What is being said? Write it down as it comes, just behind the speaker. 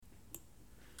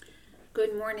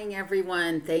Good morning,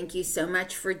 everyone. Thank you so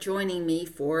much for joining me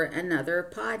for another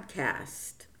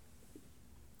podcast.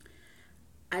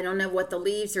 I don't know what the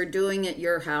leaves are doing at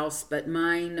your house, but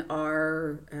mine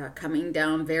are coming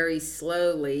down very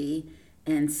slowly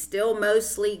and still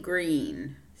mostly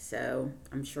green. So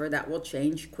I'm sure that will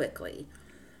change quickly.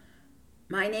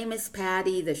 My name is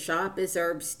Patty. The shop is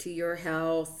Herbs to Your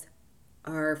Health.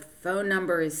 Our phone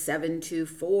number is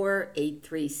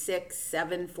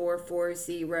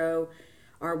 724-836-7440.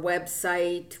 Our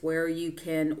website where you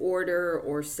can order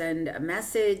or send a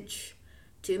message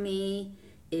to me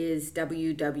is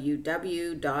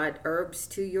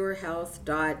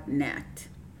www.herbstoyourhealth.net.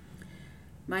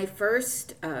 My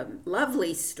first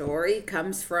lovely story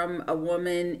comes from a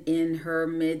woman in her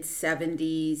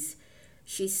mid-70s.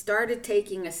 She started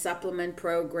taking a supplement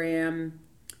program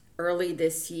early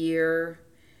this year,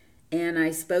 and I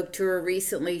spoke to her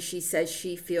recently. She says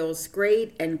she feels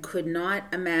great and could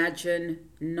not imagine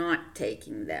not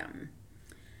taking them.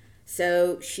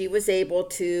 So she was able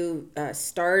to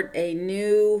start a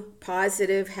new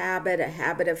positive habit, a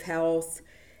habit of health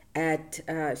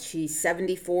she's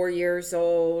 74 years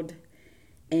old,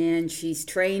 and she's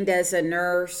trained as a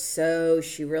nurse, so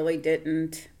she really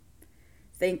didn't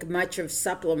think much of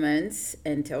supplements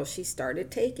until she started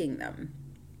taking them.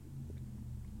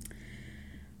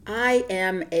 I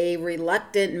am a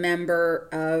reluctant member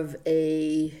of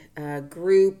a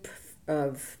group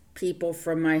of people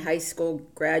from my high school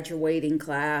graduating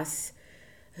class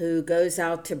who goes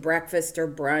out to breakfast or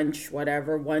brunch,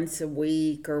 whatever, once a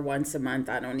week or once a month.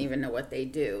 I don't even know what they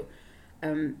do.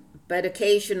 But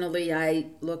occasionally I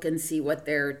look and see what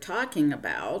they're talking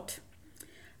about.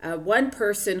 One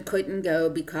person couldn't go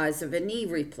because of a knee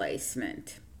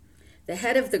replacement. The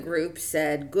head of the group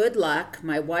said, "Good luck.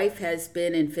 My wife has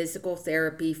been in physical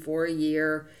therapy for a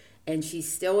year and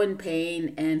she's still in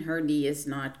pain and her knee is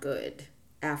not good,"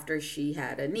 after she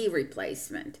had a knee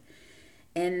replacement.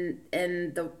 And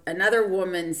another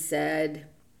woman said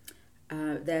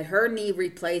that her knee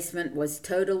replacement was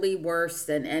totally worse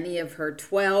than any of her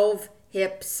 12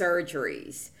 hip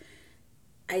surgeries.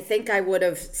 I think I would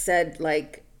have said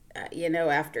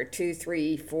after 2,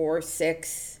 3, 4,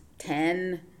 6,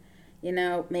 10,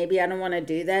 maybe I don't want to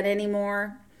do that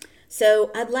anymore. So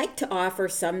I'd like to offer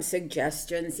some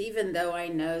suggestions, even though I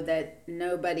know that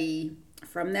nobody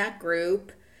from that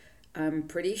group, I'm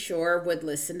pretty sure, would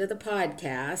listen to the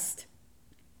podcast.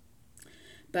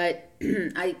 But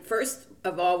I first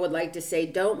of all would like to say,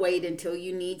 don't wait until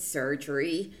you need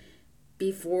surgery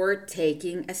before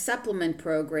taking a supplement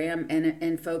program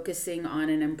and focusing on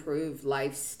an improved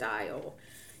lifestyle.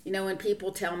 When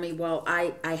people tell me, well,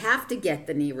 I have to get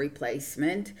the knee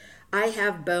replacement, I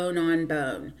have bone on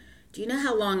bone. Do you know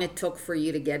how long it took for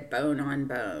you to get bone on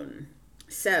bone?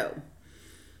 So,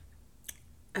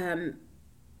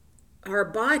 our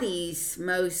bodies,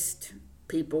 most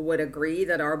people would agree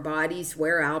that our bodies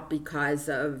wear out because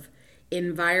of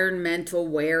environmental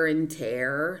wear and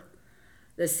tear,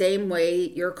 the same way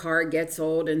your car gets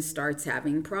old and starts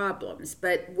having problems.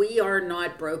 But we are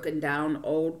not broken down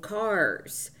old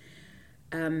cars.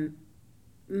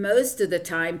 Most of the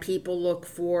time, people look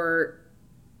for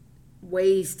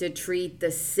ways to treat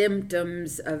the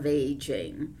symptoms of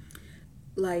aging,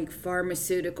 like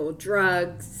pharmaceutical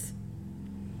drugs,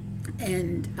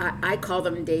 and I call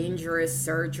them dangerous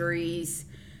surgeries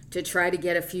to try to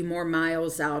get a few more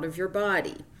miles out of your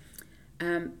body.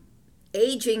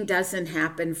 Aging doesn't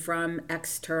happen from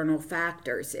external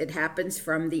factors. It happens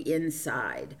from the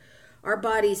inside. Our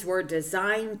bodies were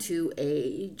designed to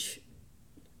age,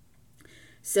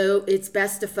 so it's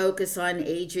best to focus on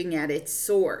aging at its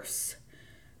source.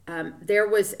 There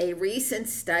was a recent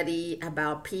study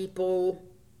about people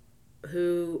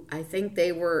who, I think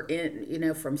they were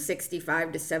from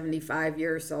 65 to 75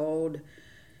 years old.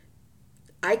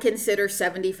 I consider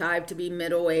 75 to be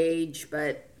middle age,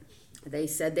 but they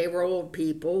said they were old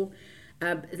people.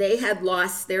 They had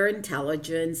lost their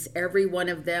intelligence. Every one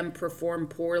of them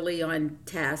performed poorly on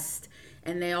tests,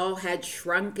 and they all had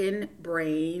shrunken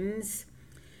brains.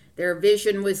 Their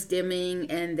vision was dimming,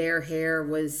 and their hair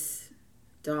was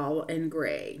dull and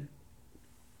gray.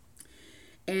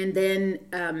 And then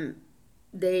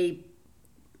they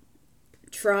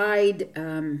tried,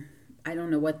 I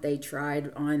don't know what they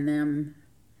tried on them.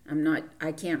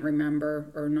 I can't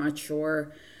remember or not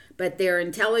sure. But their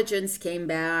intelligence came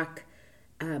back.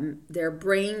 Their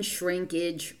brain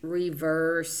shrinkage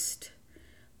reversed.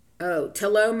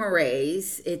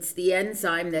 Telomerase, it's the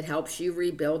enzyme that helps you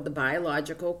rebuild the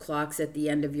biological clocks at the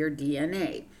end of your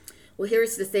DNA. Well,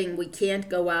 here's the thing. We can't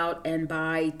go out and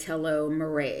buy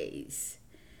telomerase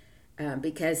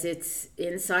because it's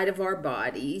inside of our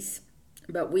bodies.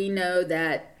 but we know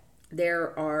that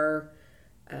there are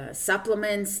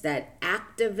supplements that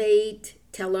activate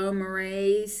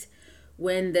telomerase.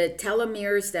 When the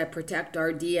telomeres that protect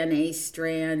our DNA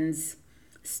strands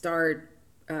start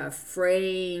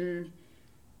fraying,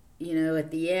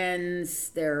 at the ends,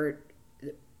 their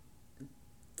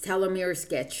telomeres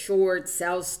get short,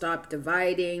 cells stop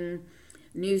dividing,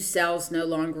 new cells no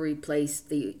longer replace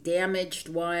the damaged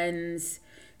ones.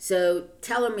 So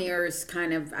telomeres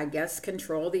kind of, I guess,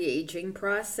 control the aging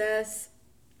process.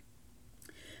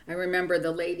 I remember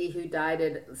the lady who died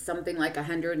at something like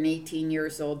 118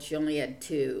 years old. She only had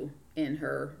 2 in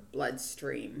her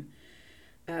bloodstream.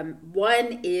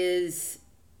 One is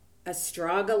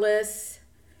astragalus.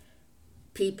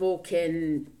 People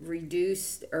can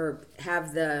reduce or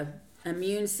have the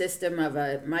immune system of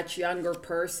a much younger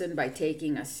person by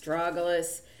taking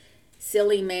astragalus.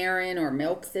 Silymarin or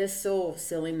milk thistle.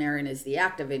 Silymarin is the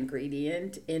active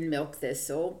ingredient in milk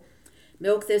thistle.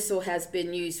 Milk thistle has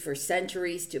been used for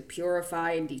centuries to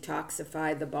purify and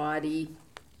detoxify the body.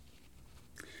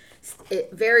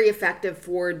 Very effective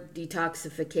for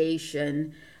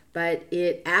detoxification, but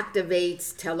it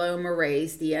activates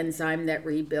telomerase, the enzyme that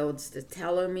rebuilds the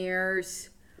telomeres.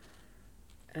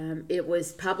 It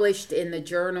was published in the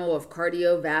Journal of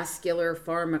Cardiovascular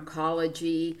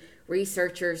Pharmacology.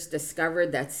 Researchers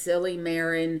discovered that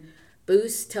silymarin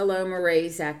boosts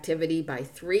telomerase activity by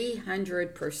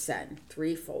 300%,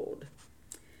 threefold.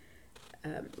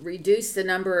 Reduce the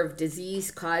number of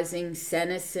disease-causing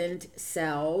senescent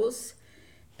cells,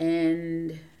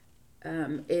 and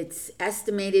it's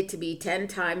estimated to be 10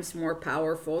 times more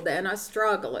powerful than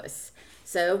astragalus.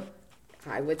 So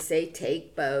I would say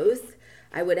take both.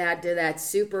 I would add to that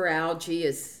superalgae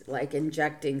is like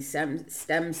injecting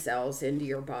stem cells into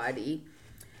your body.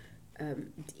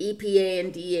 EPA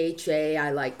and DHA,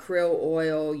 I like krill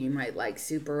oil. You might like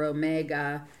Super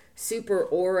Omega. Super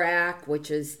ORAC,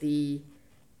 which is the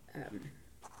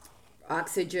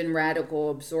oxygen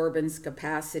radical absorbance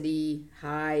capacity,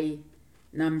 high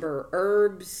number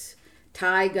herbs.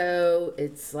 Tigo,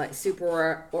 it's like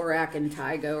Super ORAC and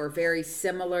Tigo are very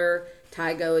similar.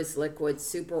 Tigo is liquid,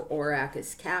 Super ORAC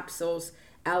is capsules,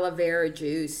 aloe vera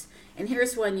juice. And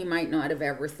here's one you might not have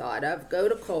ever thought of,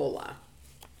 Gotu Kola.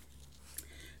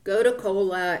 Gotu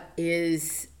Kola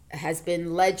has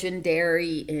been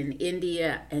legendary in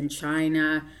India and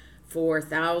China for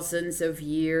thousands of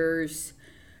years,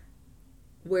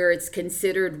 where it's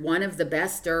considered one of the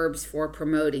best herbs for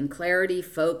promoting clarity,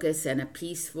 focus, and a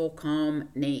peaceful, calm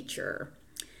nature.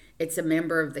 It's a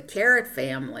member of the carrot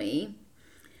family.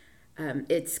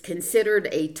 It's considered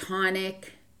a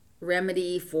tonic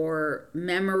remedy for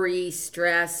memory,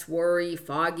 stress, worry,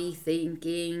 foggy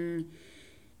thinking.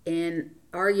 In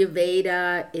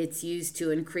Ayurveda, it's used to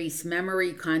increase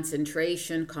memory,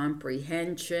 concentration,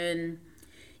 comprehension.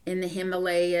 In the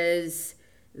Himalayas,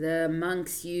 the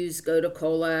monks use Gotu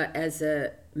Kola as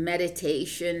a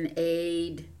meditation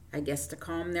aid, I guess to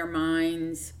calm their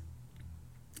minds.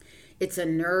 It's a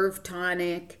nerve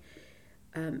tonic.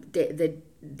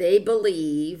 They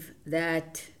believe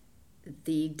that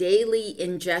the daily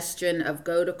ingestion of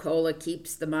Gotu Kola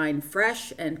keeps the mind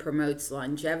fresh and promotes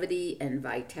longevity and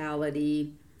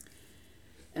vitality.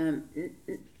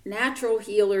 Natural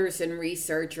healers and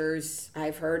researchers,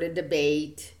 I've heard a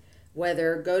debate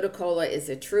whether Gotu Kola is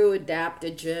a true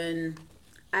adaptogen.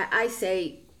 I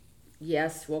say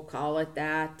yes, we'll call it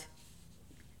that.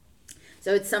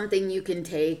 So it's something you can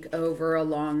take over a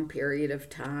long period of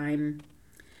time.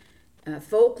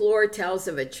 Folklore tells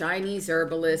of a Chinese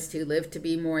herbalist who lived to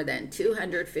be more than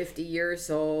 250 years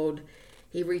old.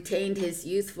 He retained his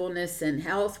youthfulness and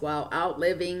health while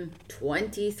outliving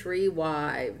 23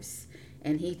 wives,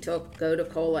 and he took Gotu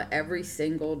Kola every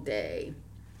single day.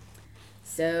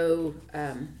 So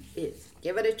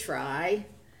give it a try.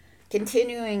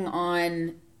 Continuing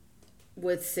on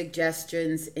with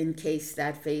suggestions in case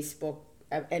that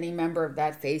any member of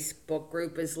that Facebook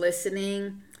group is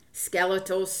listening.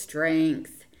 Skeletal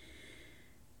strength.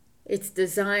 It's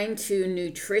designed to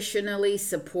nutritionally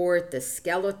support the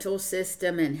skeletal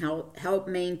system and help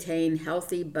maintain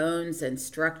healthy bones and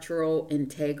structural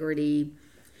integrity.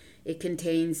 It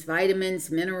contains vitamins,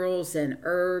 minerals, and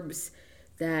herbs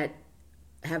that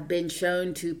have been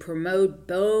shown to promote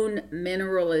bone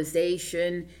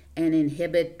mineralization and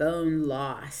inhibit bone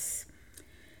loss.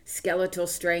 Skeletal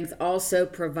strength also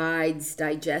provides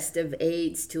digestive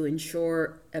aids to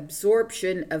ensure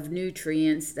absorption of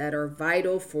nutrients that are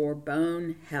vital for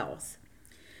bone health.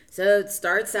 So it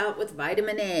starts out with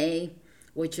vitamin A,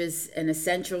 which is an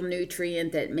essential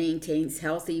nutrient that maintains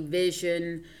healthy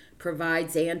vision,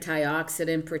 provides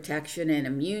antioxidant protection and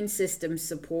immune system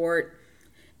support.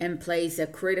 and plays a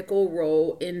critical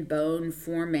role in bone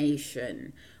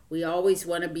formation. We always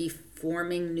want to be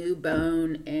forming new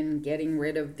bone and getting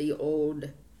rid of the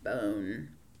old bone.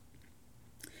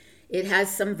 It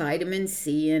has some vitamin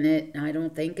C in it. I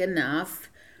don't think enough.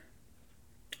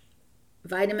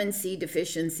 Vitamin C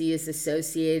deficiency is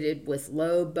associated with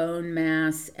low bone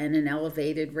mass and an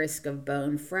elevated risk of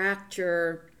bone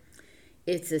fracture.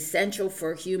 It's essential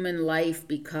for human life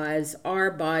because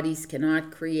our bodies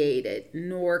cannot create it,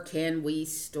 nor can we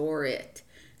store it.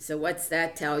 So what's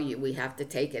that tell you? We have to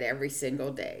take it every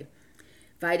single day.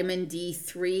 Vitamin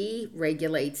D3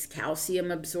 regulates calcium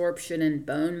absorption and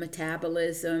bone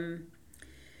metabolism.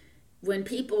 When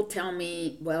people tell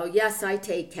me, well, yes, I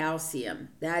take calcium,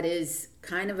 that is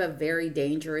kind of a very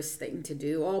dangerous thing to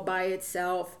do all by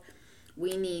itself.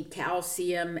 We need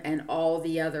calcium and all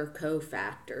the other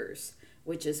cofactors,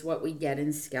 which is what we get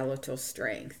in skeletal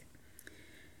strength.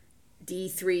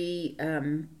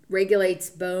 D3 regulates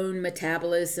bone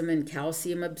metabolism and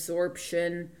calcium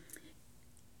absorption.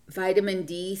 Vitamin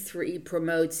D3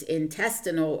 promotes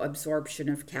intestinal absorption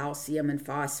of calcium and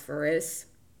phosphorus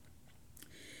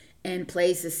and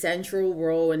plays a central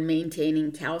role in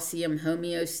maintaining calcium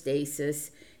homeostasis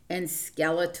and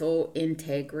skeletal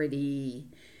integrity.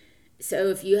 So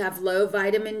if you have low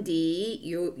vitamin D,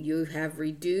 you have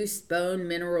reduced bone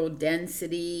mineral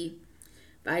density,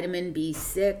 vitamin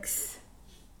B6,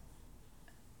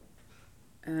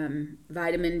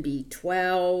 vitamin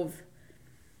B12.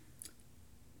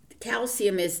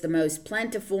 Calcium is the most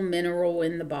plentiful mineral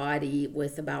in the body,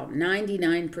 with about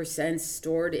 99%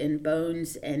 stored in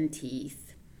bones and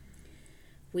teeth.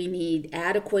 We need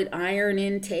adequate iron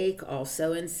intake,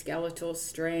 also in skeletal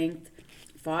strength.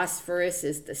 Phosphorus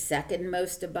is the second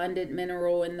most abundant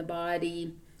mineral in the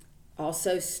body,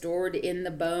 also stored in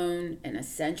the bone and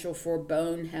essential for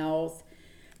bone health.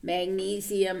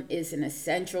 Magnesium is an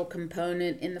essential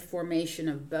component in the formation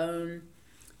of bone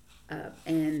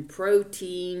and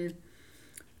protein,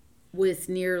 with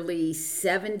nearly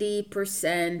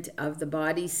 70% of the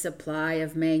body's supply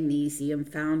of magnesium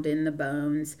found in the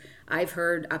bones. I've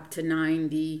heard up to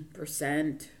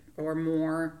 90% or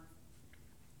more.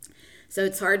 So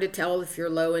it's hard to tell if you're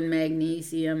low in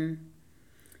magnesium.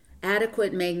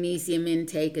 Adequate magnesium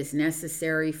intake is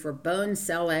necessary for bone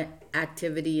cell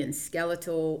activity and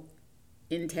skeletal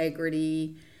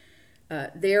integrity.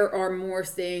 There are more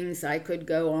things I could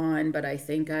go on, but I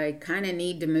think I kind of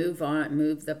need to move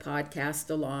the podcast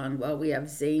along. Well, we have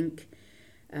zinc,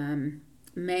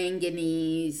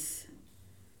 manganese,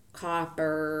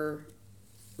 copper,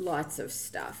 lots of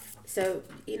stuff. So,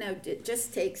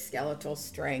 just take skeletal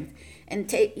strength and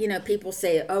people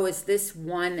say, oh, is this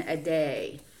one a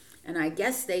day? And I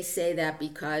guess they say that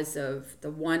because of the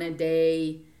one a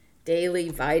day daily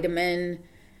vitamin.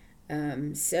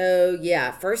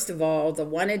 First of all, the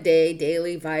one a day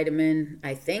daily vitamin,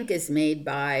 I think, is made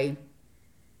by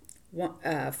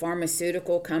a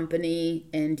pharmaceutical company.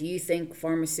 And do you think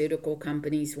pharmaceutical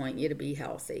companies want you to be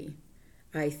healthy?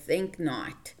 I think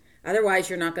not. Otherwise,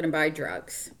 you're not going to buy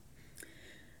drugs.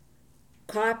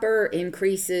 Copper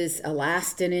increases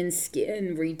elastin in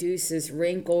skin, reduces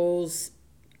wrinkles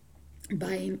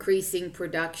by increasing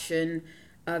production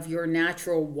of your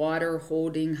natural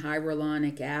water-holding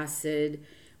hyaluronic acid,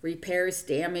 repairs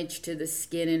damage to the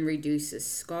skin and reduces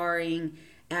scarring,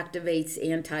 activates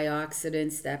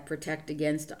antioxidants that protect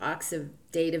against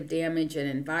oxidative damage and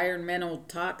environmental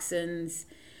toxins,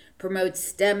 promotes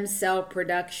stem cell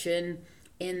production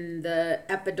in the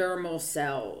epidermal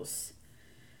cells.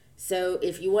 So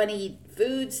if you want to eat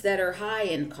foods that are high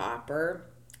in copper,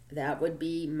 that would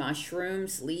be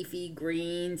mushrooms, leafy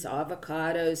greens,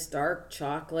 avocados, dark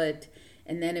chocolate.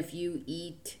 And then if you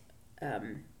eat,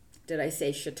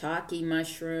 shiitake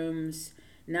mushrooms,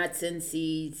 nuts and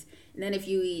seeds. And then if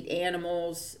you eat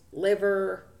animals,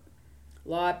 liver,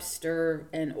 lobster,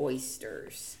 and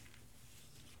oysters.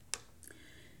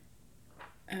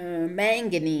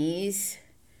 Manganese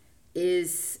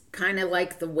is kind of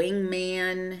like the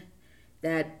wingman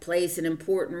that plays an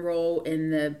important role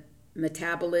in the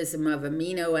metabolism of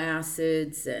amino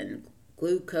acids and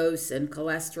glucose and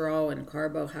cholesterol and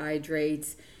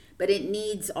carbohydrates, but it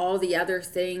needs all the other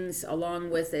things along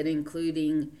with it,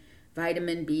 including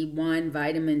vitamin B1,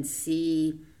 vitamin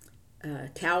C,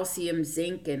 calcium,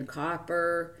 zinc, and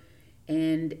copper.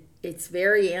 And it's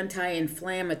very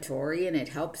anti-inflammatory and it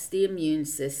helps the immune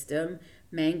system.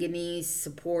 Manganese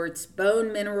supports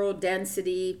bone mineral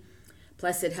density,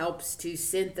 plus it helps to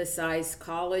synthesize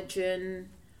collagen.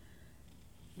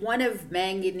 One of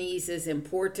manganese's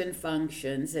important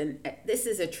functions, and this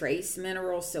is a trace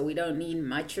mineral, so we don't need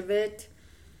much of it,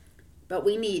 but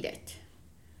we need it.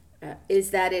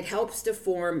 is that it helps to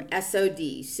form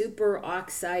SOD,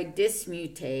 superoxide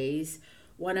dismutase,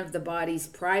 one of the body's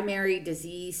primary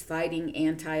disease-fighting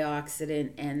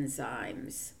antioxidant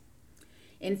enzymes.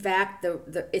 In fact,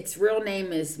 its real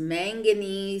name is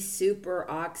manganese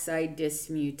superoxide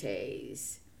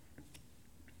dismutase.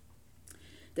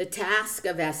 The task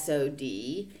of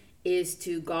SOD is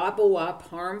to gobble up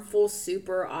harmful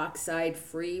superoxide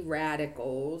free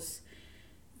radicals,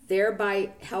 thereby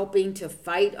helping to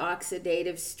fight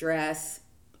oxidative stress,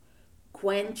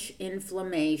 quench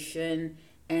inflammation,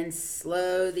 and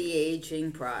slow the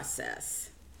aging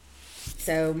process.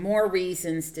 So more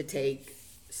reasons to take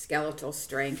Skeletal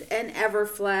Strength. And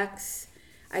Everflex.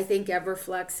 I think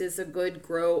Everflex is a good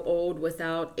grow old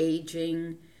without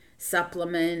aging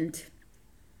supplement.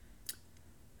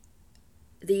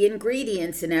 The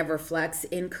ingredients in Everflex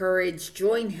encourage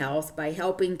joint health by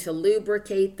helping to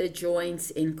lubricate the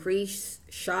joints, increase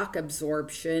shock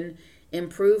absorption,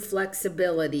 improve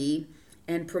flexibility,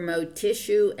 and promote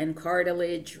tissue and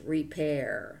cartilage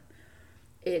repair.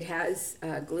 It has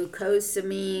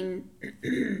glucosamine,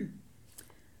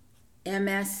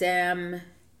 MSM,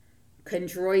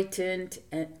 chondroitin,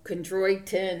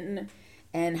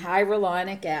 and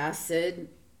hyaluronic acid.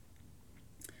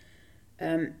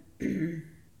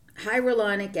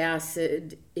 Hyaluronic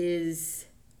acid has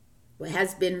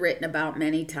been written about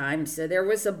many times. So there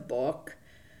was a book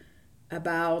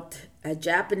about a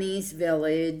Japanese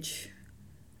village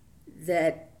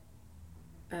that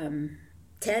has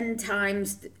 10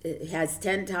 times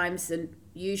the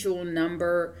usual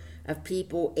number of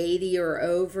people 80 or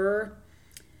over.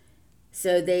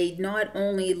 So they not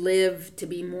only live to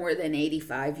be more than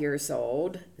 85 years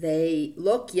old, they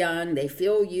look young, they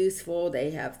feel youthful, they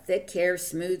have thick hair,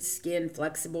 smooth skin,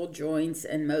 flexible joints,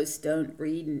 and most don't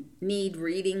need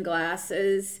reading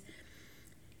glasses.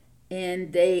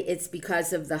 And it's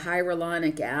because of the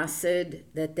hyaluronic acid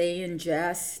that they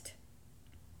ingest.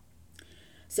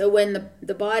 So when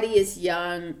the body is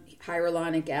young,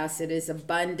 hyaluronic acid is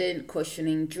abundant,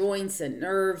 cushioning joints and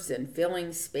nerves and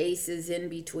filling spaces in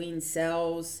between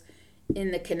cells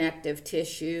in the connective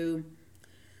tissue.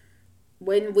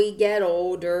 When we get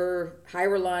older,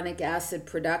 hyaluronic acid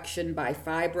production by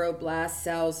fibroblast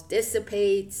cells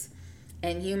dissipates,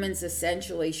 and humans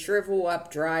essentially shrivel up,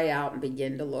 dry out, and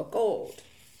begin to look old.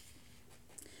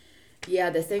 Yeah,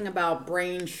 the thing about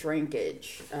brain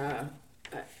shrinkage,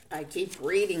 I keep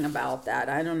reading about that.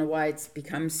 I don't know why it's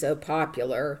become so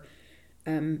popular,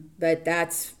 but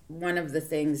that's one of the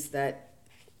things that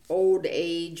old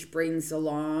age brings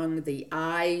along. The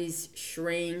eyes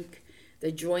shrink,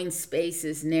 the joint space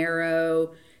is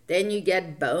narrow, then you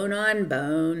get bone on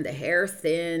bone, the hair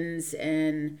thins,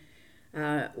 and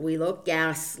we look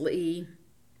ghastly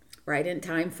right in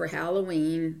time for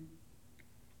Halloween.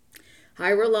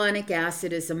 Hyaluronic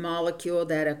acid is a molecule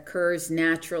that occurs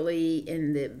naturally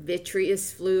in the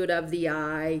vitreous fluid of the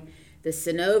eye, the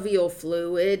synovial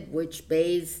fluid, which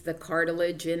bathes the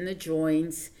cartilage in the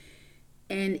joints,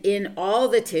 and in all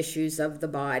the tissues of the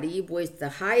body, with the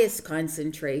highest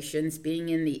concentrations being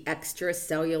in the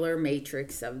extracellular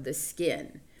matrix of the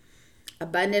skin.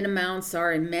 Abundant amounts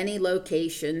are in many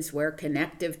locations where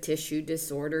connective tissue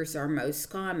disorders are most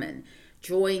common: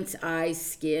 joints, eyes,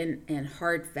 skin, and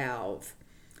heart valve.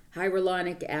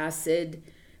 Hyaluronic acid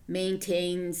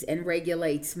maintains and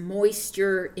regulates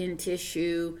moisture in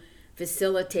tissue,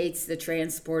 facilitates the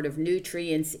transport of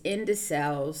nutrients into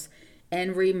cells,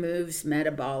 and removes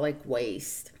metabolic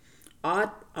waste.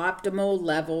 Optimal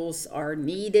levels are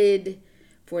needed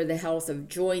for the health of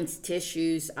joints,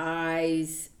 tissues,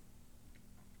 eyes,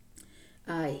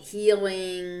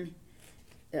 healing,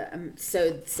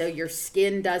 so your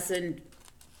skin doesn't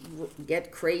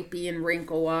get crepey and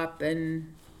wrinkle up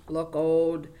and look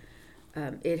old.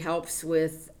 It helps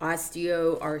with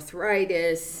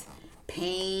osteoarthritis,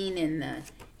 pain in the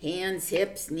hands,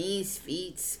 hips, knees,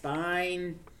 feet,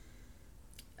 spine,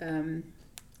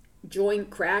 joint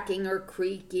cracking or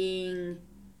creaking,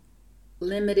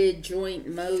 limited joint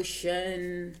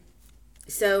motion.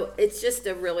 So it's just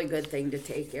a really good thing to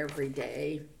take every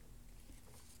day.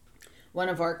 One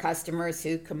of our customers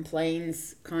who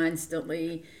complains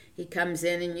constantly, he comes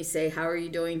in and you say, "How are you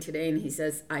doing today?" And he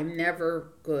says, "I'm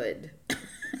never good."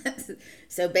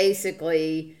 So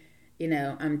basically,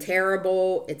 I'm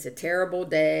terrible. It's a terrible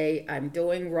day. I'm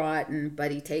doing rotten,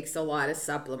 but he takes a lot of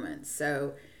supplements.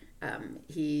 So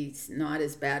he's not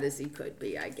as bad as he could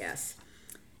be, I guess.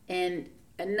 And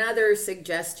another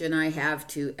suggestion I have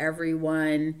to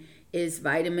everyone is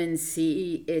vitamin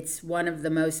C. It's one of the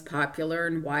most popular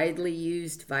and widely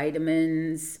used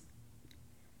vitamins.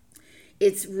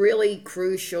 It's really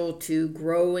crucial to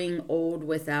growing old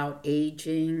without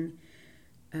aging.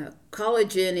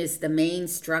 Collagen is the main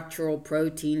structural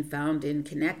protein found in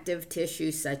connective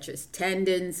tissue such as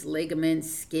tendons,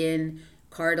 ligaments, skin,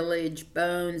 cartilage,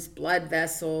 bones, blood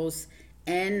vessels,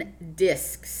 and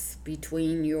discs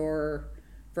between your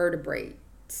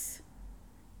vertebrates.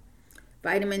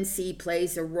 Vitamin C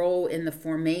plays a role in the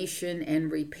formation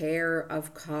and repair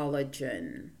of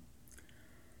collagen.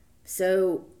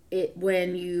 So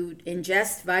when you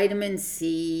ingest vitamin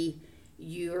C,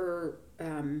 your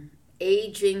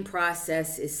aging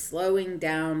process is slowing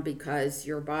down because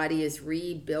your body is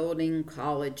rebuilding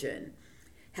collagen.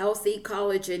 Healthy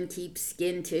collagen keeps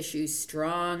skin tissue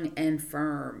strong and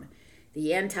firm.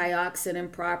 The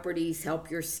antioxidant properties help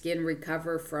your skin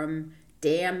recover from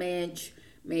damage,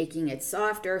 making it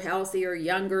softer, healthier,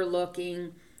 younger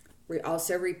looking. It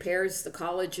also repairs the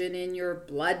collagen in your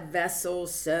blood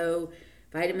vessels, so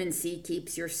vitamin C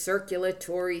keeps your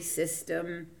circulatory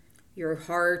system, your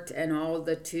heart, and all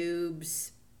the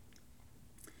tubes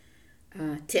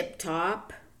tip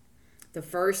top. The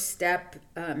first step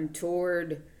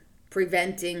toward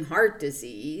preventing heart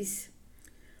disease.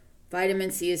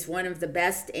 Vitamin C is one of the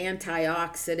best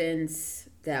antioxidants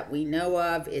that we know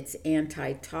of. It's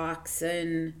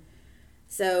antitoxin.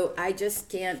 So I just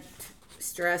can't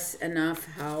stress enough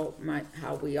how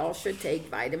we all should take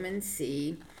vitamin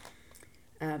C.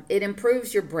 It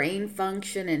improves your brain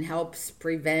function and helps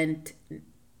prevent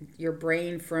your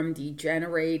brain from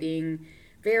degenerating.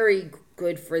 Very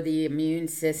good for the immune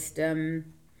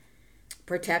system.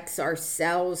 Protects our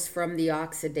cells from the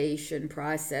oxidation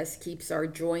process. Keeps our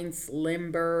joints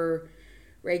limber.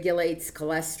 Regulates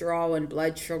cholesterol and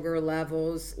blood sugar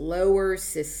levels. Lowers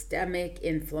systemic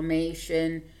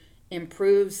inflammation.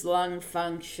 Improves lung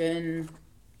function.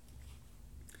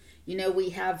 You know, we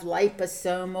have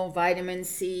liposomal vitamin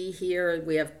C here.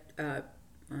 We have,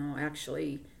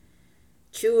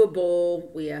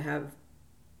 chewable. We have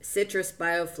citrus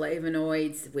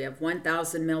bioflavonoids. We have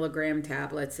 1,000 milligram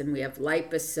tablets, and we have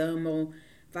liposomal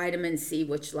vitamin C,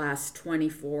 which lasts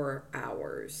 24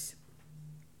 hours.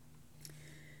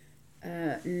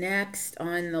 Next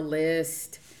on the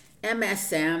list,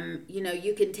 MSM. You know,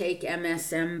 you can take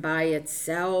MSM by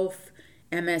itself.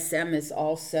 MSM is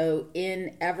also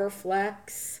in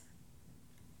Everflex.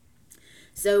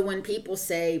 So when people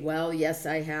say, well, yes,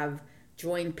 I have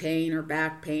joint pain or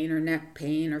back pain or neck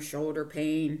pain or shoulder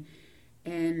pain,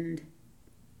 and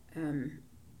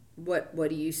what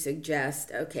do you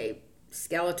suggest? Okay,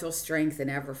 skeletal strength and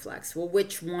Everflex. Well,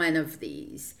 which one of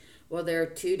these? Well, there are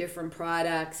two different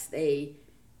products.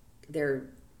 Their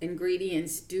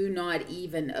ingredients do not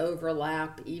even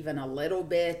overlap even a little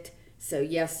bit. So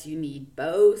yes, you need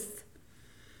both.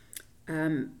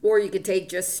 Or you could take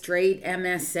just straight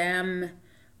MSM.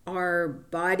 Our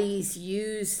bodies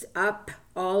use up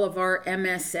all of our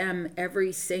MSM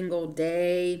every single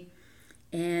day,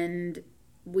 and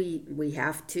we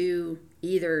have to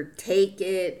either take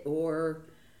it or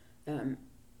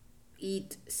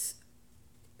eat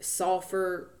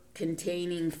sulfur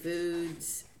containing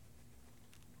foods.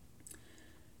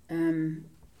 I'm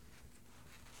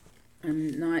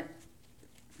not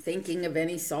thinking of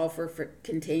any sulfur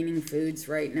containing foods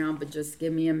right now, but just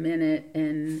give me a minute.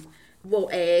 And well,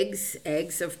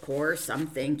 eggs, of course. I'm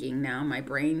thinking now, my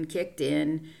brain kicked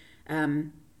in.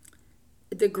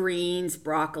 The greens,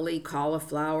 broccoli,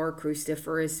 cauliflower,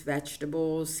 cruciferous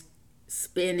vegetables,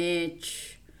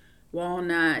 spinach,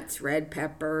 walnuts, red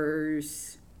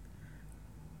peppers,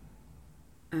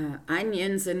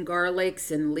 onions and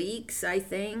garlics and leeks, I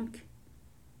think.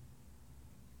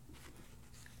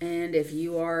 And if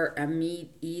you are a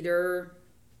meat eater,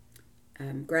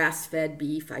 grass-fed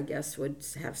beef, I guess, would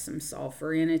have some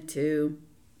sulfur in it too.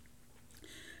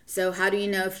 So how do you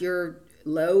know if you're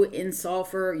low in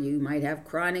sulfur? You might have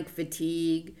chronic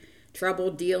fatigue,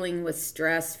 trouble dealing with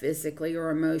stress physically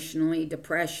or emotionally,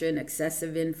 depression,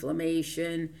 excessive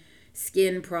inflammation,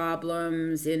 skin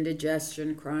problems,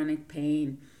 indigestion, chronic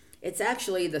pain. It's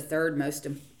actually the third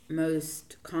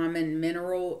most common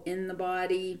mineral in the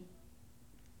body.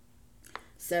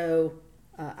 So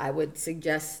I would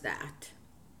suggest that.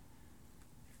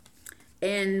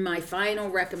 And my final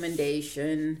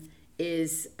recommendation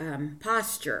is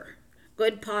posture,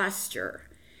 good posture.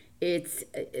 It's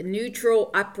a neutral,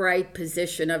 upright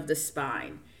position of the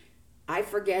spine. I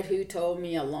forget who told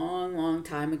me a long, long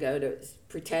time ago to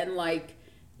pretend like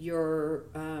you're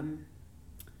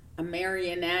a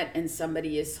marionette and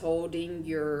somebody is holding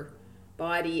your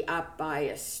body up by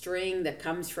a string that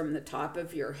comes from the top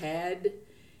of your head.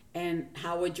 And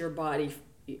how would your body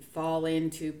fall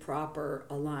into proper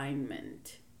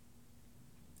alignment?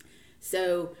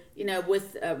 So,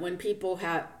 with when people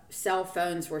have cell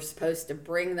phones, we're supposed to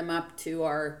bring them up to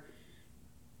our,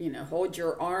 hold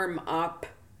your arm up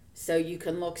so you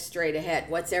can look straight ahead.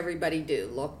 What's everybody do?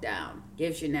 Look down.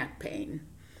 Gives you neck pain.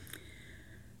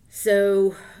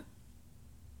 So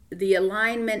the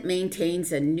alignment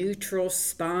maintains a neutral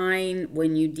spine.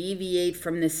 When you deviate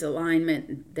from this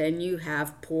alignment, then you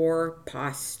have poor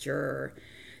posture.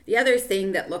 The other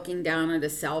thing that looking down at a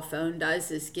cell phone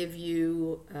does is give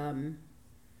you,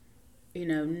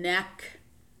 neck,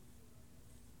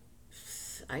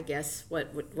 I guess,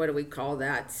 what do we call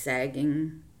that?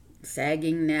 Sagging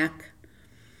neck.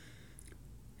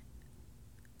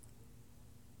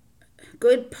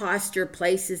 Good posture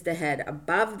places the head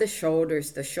above the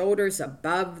shoulders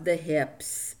above the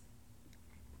hips.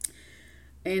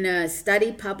 In a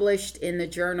study published in the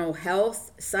journal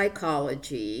Health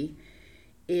Psychology,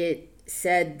 it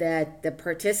said that the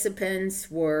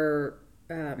participants were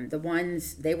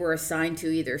they were assigned to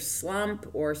either slump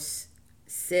or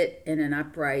sit in an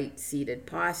upright seated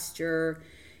posture,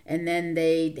 and then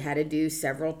they had to do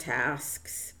several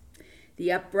tasks.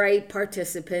 The upright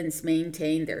participants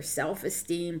maintained their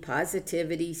self-esteem,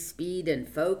 positivity, speed, and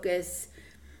focus.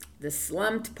 The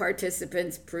slumped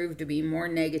participants proved to be more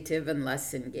negative and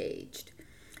less engaged.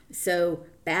 So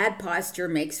bad posture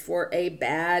makes for a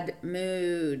bad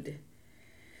mood.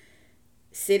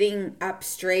 Sitting up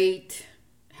straight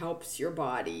helps your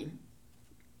body.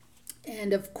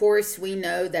 And of course, we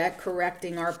know that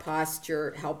correcting our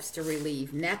posture helps to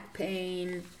relieve neck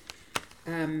pain.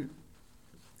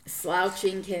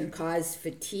 Slouching can cause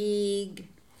fatigue.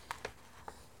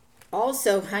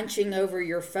 Also, hunching over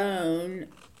your phone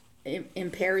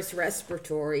impairs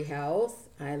respiratory health.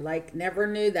 I never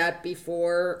knew that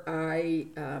before I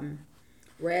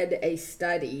read a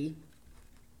study.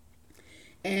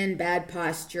 And bad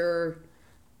posture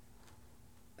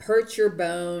hurts your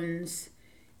bones.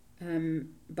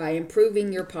 By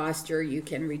improving your posture, you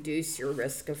can reduce your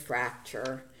risk of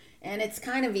fracture. And it's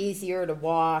kind of easier to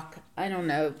walk. I don't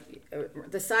know.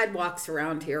 The sidewalks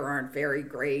around here aren't very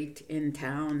great in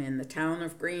the town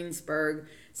of Greensburg.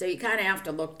 So you kind of have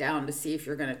to look down to see if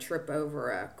you're going to trip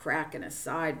over a crack in a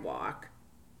sidewalk.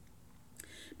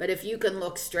 But if you can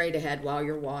look straight ahead while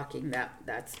you're walking,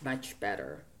 that's much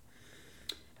better.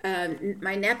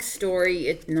 My next story,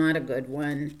 it's not a good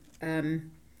one.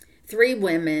 3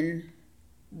 women,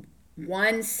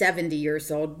 one 70 years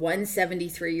old, one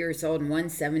 73 years old, and one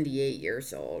 78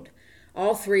 years old.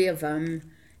 All 3 of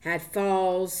them had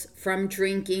falls from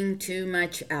drinking too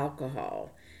much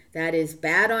alcohol. That is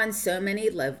bad on so many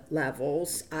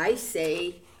levels. I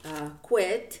say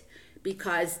quit,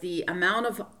 because the amount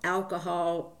of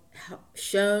alcohol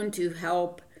shown to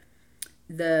help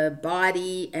the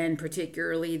body and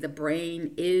particularly the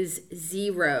brain is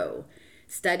 0.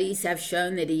 Studies have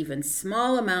shown that even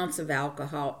small amounts of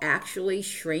alcohol actually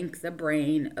shrink the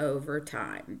brain over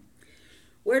time.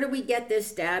 Where do we get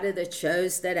this data that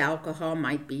shows that alcohol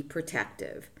might be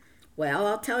protective? Well,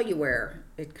 I'll tell you where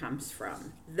it comes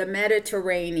from. The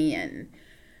Mediterranean,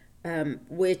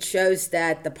 which shows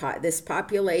that this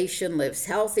population lives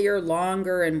healthier,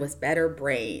 longer, and with better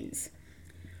brains.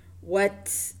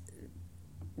 What's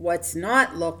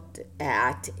not looked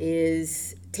at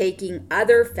is taking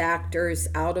other factors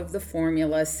out of the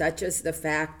formula, such as the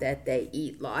fact that they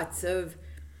eat lots of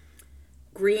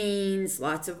greens,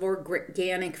 lots of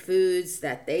organic foods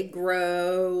that they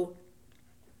grow.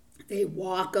 They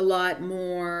walk a lot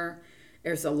more.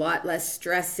 There's a lot less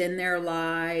stress in their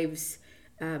lives.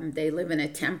 They live in a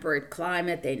temperate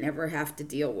climate. They never have to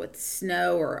deal with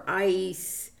snow or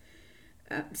ice.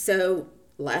 So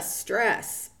less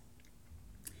stress.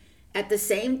 At the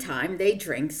same time, they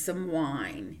drink some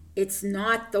wine. It's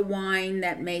not the wine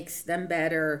that makes them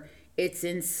better. It's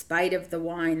in spite of the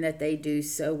wine that they do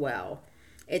so well.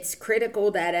 It's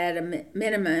critical that at a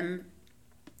minimum,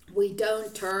 we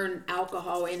don't turn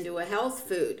alcohol into a health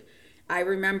food. I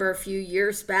remember a few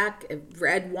years back,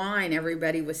 red wine,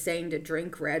 everybody was saying to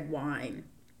drink red wine.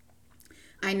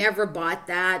 I never bought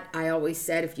that. I always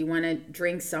said, if you want to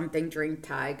drink something, drink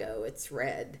Tygo. It's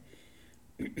red.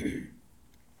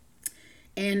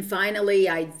 And finally,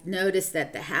 I've noticed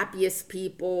that the happiest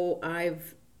people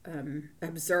I've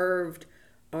observed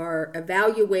are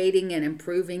evaluating and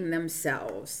improving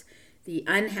themselves. The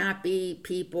unhappy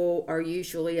people are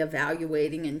usually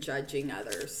evaluating and judging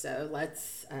others. So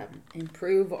let's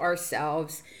improve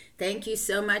ourselves. Thank you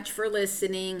so much for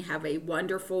listening. Have a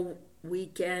wonderful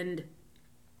weekend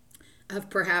of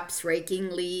perhaps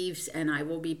raking leaves, and I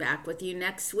will be back with you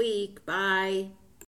next week. Bye.